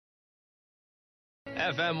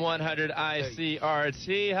FM 100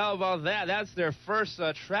 ICRT. How about that? That's their first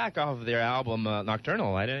track off of their album,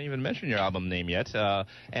 Nocturnal. I didn't even mention your album name yet.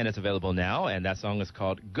 And it's available now. And that song is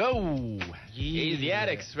called Go. Yeah.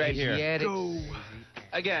 Aziatix right here. Go.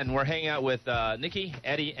 Again, we're hanging out with Nikki,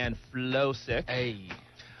 Eddie, and Flowsick. Hey.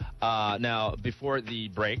 Now, before the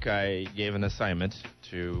break, I gave an assignment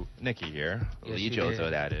to Nikki here. 李玖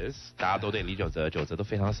哲 that is. 大家都对李玖哲都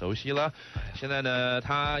非常熟悉了。现在呢，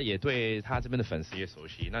他也对他这边的粉丝也熟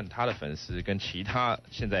悉。那他的粉丝跟其他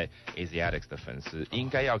现在 Aziatix 的粉丝应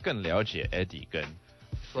该要更了解 Eddie 跟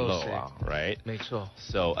Flow 啊 right? 没错。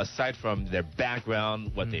 So aside from their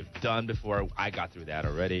background, what they've done before, I got through that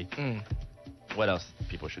already. What else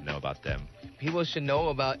people should know about them? People should know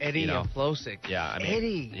about Eddie and Flowsick. Yeah, I mean,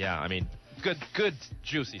 Eddie. Yeah, I mean, good,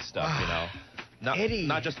 juicy stuff. You know, Eddie.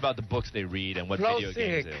 Not just about the books they read and what video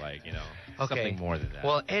games they like. You know, something more than that.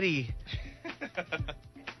 Well, Eddie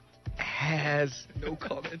has no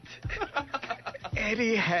comment.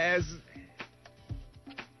 Eddie has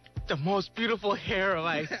the most beautiful hair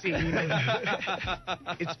I've seen.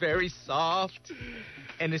 It's very soft,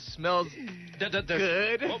 and it smells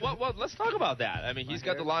good. Well, let's talk about that. I mean, he's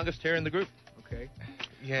got the longest hair in the group. Okay.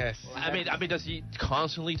 Yes. I mean, does he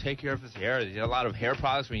constantly take care of his hair? Does he have a lot of hair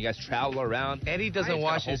products when you guys travel around? Eddie doesn't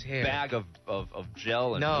wash his hair. Bag of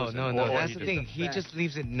gel and no. Or That's the thing. He just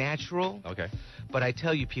leaves it natural. Okay. But I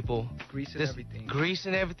tell you, people, grease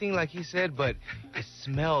and everything, like he said, but it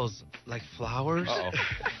smells like flowers. Uh-oh.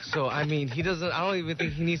 So I mean, he doesn't. I don't even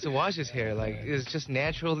think he needs to wash his hair. Like, it's just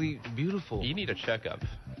naturally beautiful. You need a checkup.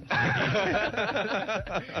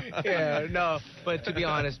 Yeah, no. But to be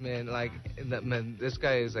honest, man, like, this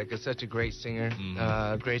guy is like such a great singer,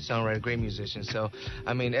 great songwriter, great musician. So,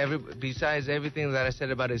 I mean, besides everything that I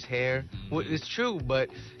said about his hair, it's true. But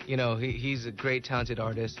you know, he's a great, talented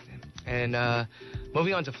artist. And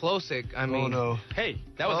moving on to Flowsick, I mean... Oh, no. Hey,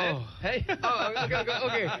 that was it. Hey.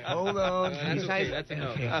 Okay. Hold on. That's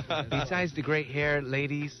enough. Besides the great hair,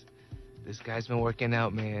 ladies, this guy's been working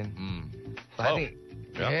out, man. I think...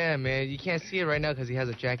 Yeah, man. You can't see it right now because he has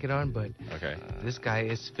a jacket on, but this guy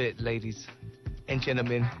is fit, ladies and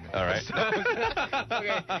gentlemen. All right. Okay.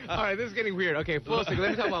 All right, this is getting weird. Okay, Flowsick.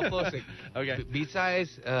 Let me talk about Flowsick. Okay.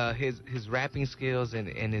 Besides his rapping skills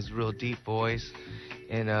and his real deep voice,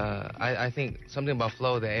 and I think something about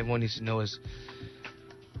Flow that everyone needs to know is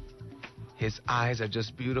his eyes are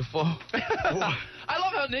just beautiful. I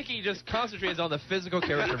love how Nikki just concentrates on the physical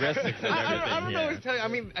characteristics of everything. I don't know what to tell you. I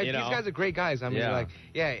mean, these guys are great guys. I mean,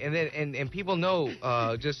 and people know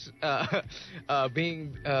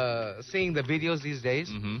seeing the videos these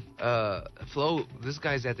days. Flow, this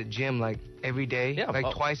guy's at the gym like every day,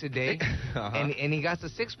 twice a day, and he got the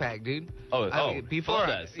six-pack, dude. Before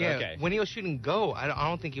does. Okay. When he was shooting Go, I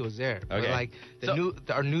don't think he was there. Okay. But like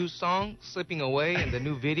our new song, Slipping Away, and the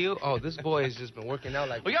new video. Oh, this boy has just been working out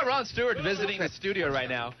like. We got Ron Stewart visiting the studio right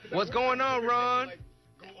now. What's going on, Ron?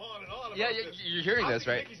 Yeah, you're hearing this,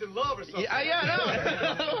 right? Nikki's in love or something. Yeah,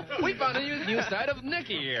 no. We found a new side of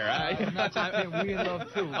Nikki here. We in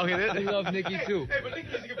love too. Okay, we love Nikki too. Hey, but Nikki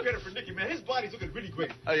needs to give credit for Nikki, man. His body's looking really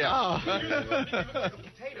great. Oh yeah. Nikki looks like a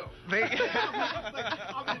potato.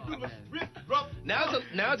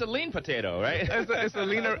 Now it's a lean potato, right?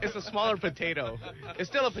 It's a smaller potato. It's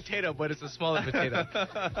still a potato, but it's a smaller potato.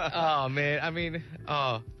 Oh man, I mean,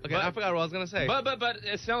 okay, I forgot what I was gonna say. But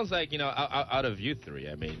it sounds like, you know, out of you three,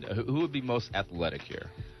 I mean, who would be most athletic here?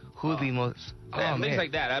 Who would be most? Things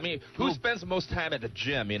like that. I mean, who spends most time at the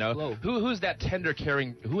gym? You know, who's that tender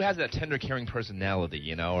caring? Who has that tender caring personality?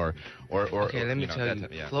 You know, or okay, let me tell you,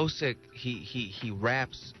 Flowsick, he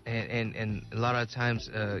raps, and a lot of times,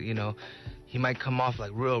 you know, he might come off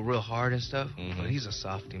like real hard and stuff, but he's a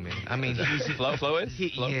softie, man. I mean, he's Flow is?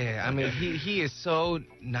 Yeah, I mean, he is so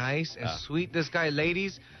nice and sweet. This guy,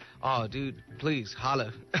 ladies. Oh, dude, please,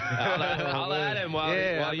 holla. Holla at him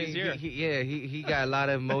while he's here. He got a lot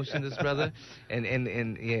of emotion, this brother.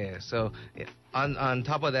 And yeah, so on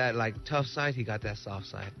top of that, like, tough side, he got that soft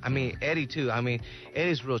side. I mean, Eddie, too. I mean,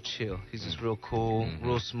 Eddie's real chill. He's just real cool,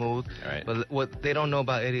 real smooth. Right. But what they don't know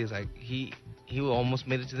about Eddie is, like, he almost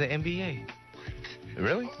made it to the NBA.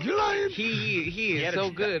 Really? You lying? He is so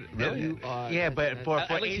good. Really? Yeah, but for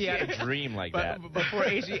at least he had a dream like that. But for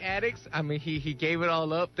Aziatix, I mean, he gave it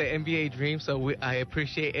all up, the NBA dream. So I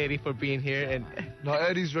appreciate Eddie for being here. And no,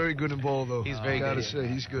 Eddie's very good in ball, though. He's very good. I gotta say,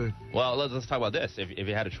 he's good. Well, let's talk about this. If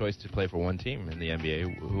you had a choice to play for one team in the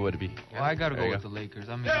NBA, who would it be? Well, I gotta go with the Lakers.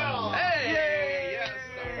 I mean, hey! Yes,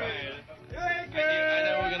 all right. I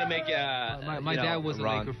knew we were gonna make my dad was a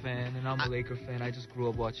Ron. Laker fan, and I'm a Laker fan. I just grew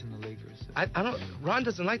up watching the Lakers. So. I don't. Ron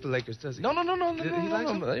doesn't like the Lakers, does he? No. He likes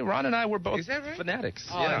them? Ron and I were both Is that right? fanatics.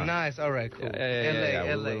 Oh, yeah. nice. All right, cool.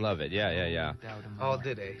 Yeah, LA. we love it. Yeah. Oh,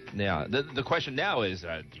 did they? Yeah. The question now is,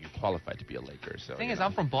 do you qualify to be a Laker? So The thing is,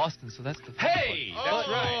 I'm from Boston, so that's the. Hey, that's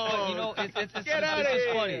right. But, you know, it's Get outta just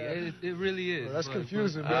here. funny. It really is. Well, that's but-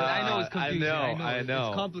 confusing, but- man. I know it's confusing. I know.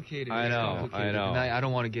 It's complicated. I It's know, complicated, I know. And I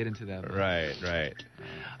don't want to get into that. But. Right.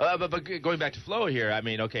 But going back to Flo here, I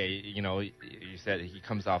mean, okay, you know, you said he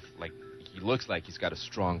comes off like he looks like he's got a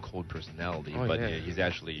strong, cold personality, but yeah. he's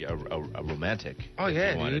actually a romantic. Oh, if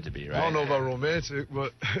yeah, he wanted dude. to be, I right? don't know about romantic,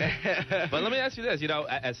 but But let me ask you this, you know,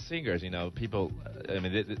 as singers, you know, people, I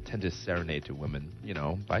mean, they tend to serenade to women, you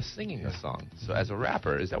know, by singing a song. So as a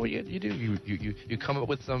rapper, is that what you do? You come up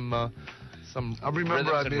with some I remember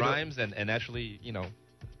rhythms I and made a- rhymes and actually, you know,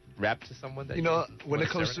 rap to someone that you know, when wanna it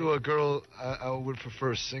comes serenade? to a girl, I would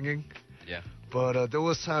prefer singing. Yeah. But there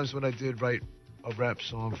was times when I did write a rap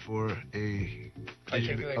song for a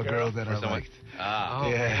girl that I someone? liked. Ah. Oh,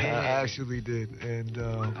 Yeah, man. I actually did, and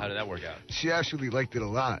How did that work out? she actually liked it a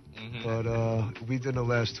lot. Mhm. But we didn't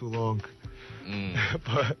last too long. Mm.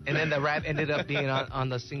 But And then the rap ended up being on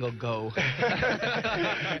the single Go.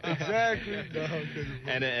 exactly. No,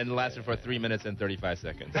 And it lasted for 3 minutes and 35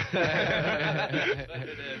 seconds.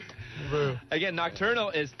 Bro. Again, Nocturnal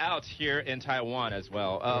is out here in Taiwan as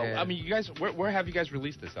well. Yeah. I mean, you guys, where have you guys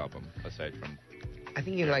released this album aside from? I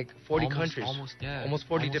think in like 40 Almost- countries. almost, yeah. Almost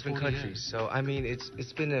 40 Almost different 40, countries. So I mean, it's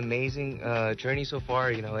been an amazing journey so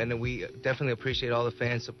far, you know, and we definitely appreciate all the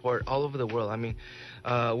fan support all over the world. I mean,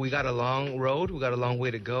 we got a long road, we got a long way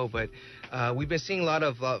to go, but we've been seeing a lot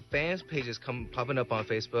of fans pages popping up on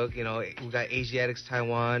Facebook. You know, we got Aziatix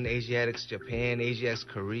Taiwan, Aziatix Japan, Aziatix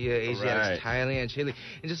Korea, Aziatix Right. Thailand, Chile,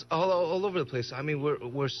 and just all over the place. So, I mean,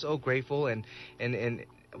 we're so grateful, and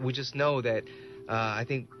we just know that I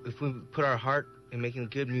think if we put our heart in making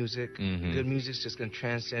good music, Mhm. good music's just gonna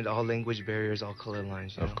transcend all language barriers, all color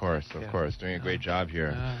lines. You know? Of course, doing a great job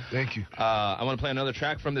here. Thank you. I want to play another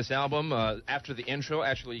track from this album. After the intro,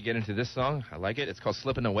 actually, you get into this song. I like it. It's called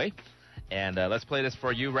Slippin' Away. And let's play this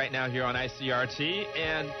for you right now here on ICRT.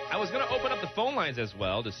 And I was going to open up the phone lines as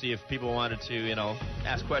well to see if people wanted to, you know,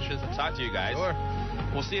 ask questions and talk to you guys. Sure.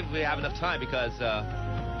 We'll see if we have enough time because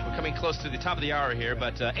we're coming close to the top of the hour here.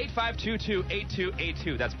 But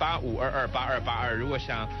 85228282, that's 85228282。如果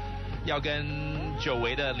想要跟久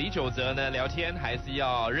违的李玖哲呢聊天，还是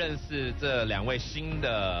要认识这两位新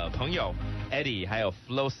的朋友 Eddie 还有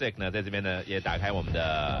Flowsick 呢，在这边呢也打开我们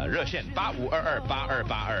的热线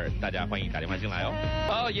85228282，大家欢迎打电话进来哦。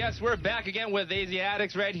Oh yes, we're back again with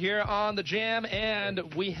Aziatix right here on the Jam, and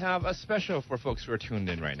we have a special for folks who are tuned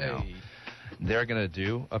in right now. Hey. They're gonna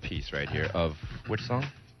do a piece right here of which song?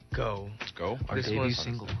 Go. Go. Our This debut one's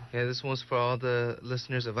song. Yeah, this one's for all the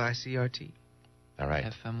listeners of ICRT. All right.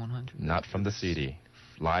 FM 100. Not from the CD.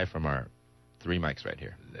 Live from our 3 mics right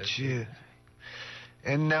here. Yeah.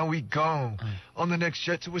 And now we gone on the next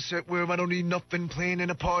jet to a set where I don't need nothing, playing in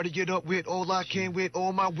a party, get up with all I can, with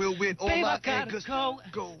all my will, with all Babe, I I can. gotta 'Cause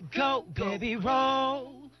go, baby,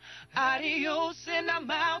 roll. Adios, and I'm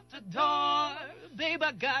out the door. Babe,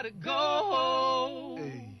 I gotta go.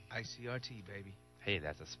 Hey. ICRT, baby. Hey,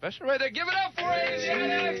 that's a special right there. Give it up for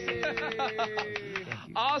Aziatix.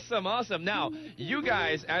 Awesome. Now, you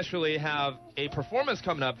guys actually have a performance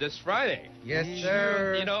coming up this Friday. Yes,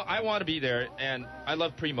 sir. You know, I want to be there, and I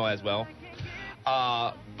love Primo as well.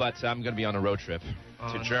 But I'm going to be on a road trip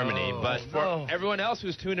to Germany. no. But for No. everyone else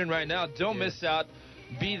who's tuned in right now, don't miss out.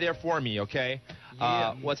 Be there for me, okay?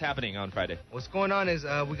 Yeah. What's happening on Friday? What's going on is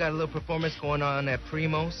we got a little performance going on at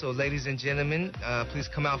Primo. So, ladies and gentlemen, please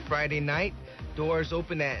come out Friday night. Doors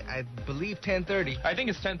open at, I believe, 10:30. I think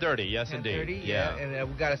it's 10:30. Yes, 10:30, indeed. yeah. And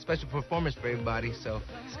we got a special performance for everybody. So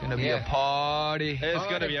It's going to be Yeah. a party. It's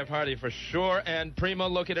going to be a party for sure. And Primo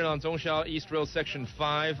located on Zhongshan East Road, Section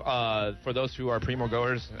 5. For those who are Primo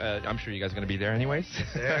goers, I'm sure you guys are going to be there anyways.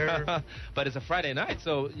 sir. But it's a Friday night,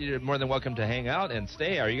 so you're more than welcome to hang out and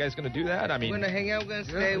stay. Are you guys going to do that? I mean, we're gonna hang out. We're gonna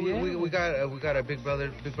stay. We got our big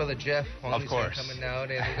brother Jeff. Of course. coming out,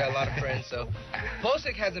 and we got a lot of friends. So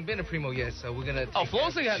Flowsick hasn't been to Primo yet, so we're gonna. oh,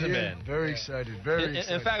 Flowsick hasn't Yeah, been. very excited, very In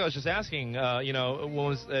excited. fact, I was just asking, you know, when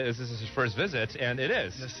was is this his first visit? And it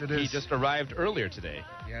is. Yes, it He is. just arrived earlier today.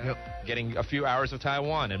 Yeah. Yep. Getting a few hours of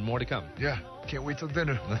Taiwan and more to come. Yeah. Can't wait till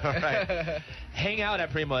dinner. All right. Hang out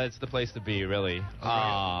at Primo. It's the place to be, really.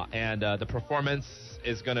 And the performance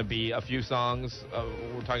is going to be a few songs.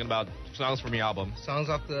 We're talking about songs from your album. Songs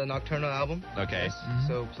off the Nocturnal album. Okay.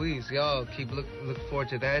 So please, y'all, look forward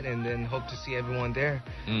to that, and then hope to see everyone there.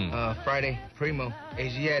 Friday, Primo,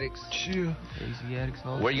 Aziatix. Chill.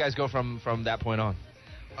 Where do you guys go from that point on?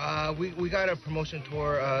 We got a promotion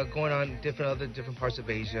tour going on different parts of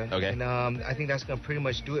Asia. Okay. And I think that's gonna pretty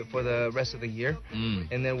much do it for the rest of the year.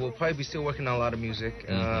 And then we'll probably be still working on a lot of music.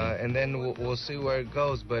 And then we'll see where it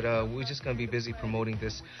goes. But we're just gonna be busy promoting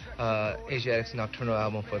this Aziatix Nocturnal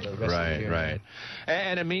album for the rest of the year. Right.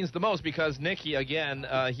 And it means the most because Nicky, again,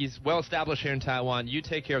 he's well established here in Taiwan. You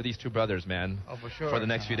take care of these two brothers, man. Oh, for sure. For the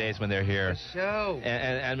next few days when they're here. For sure.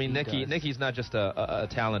 And I mean, Nicky's not just a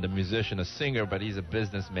talent, a musician, a singer, but he's a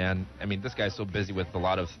businessman. I mean, this guy's so busy with a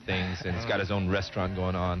lot of things, and he's got his own restaurant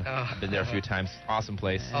going on. I've been there a few times. Awesome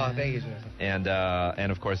place. Oh, thank you, man.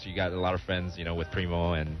 And of course, you got a lot of friends, with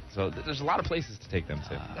Primo, and so there's a lot of places to take them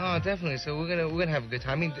to. Oh, definitely. So we're gonna have a good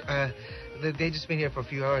time. I mean, they just been here for a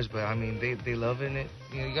few hours, but I mean, they loving it.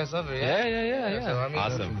 You guys love it, yeah? Yeah. So, I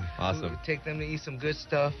mean, Awesome. Take them to eat some good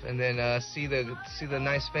stuff, and then see the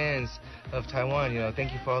nice fans of Taiwan.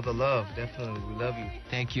 Thank you for all the love. Definitely, we love you.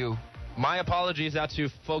 Thank you. My apologies out to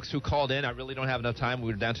folks who called in. I really don't have enough time.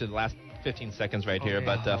 We're down to the last 15 seconds right here. Okay.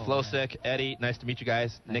 But Flowsick, Eddie, nice to meet you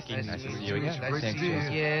guys. Nicky, nice to see you again. Nice to see you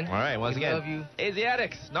again. All right, once We again, love you.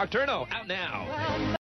 Aziatix, Nocturno, out now.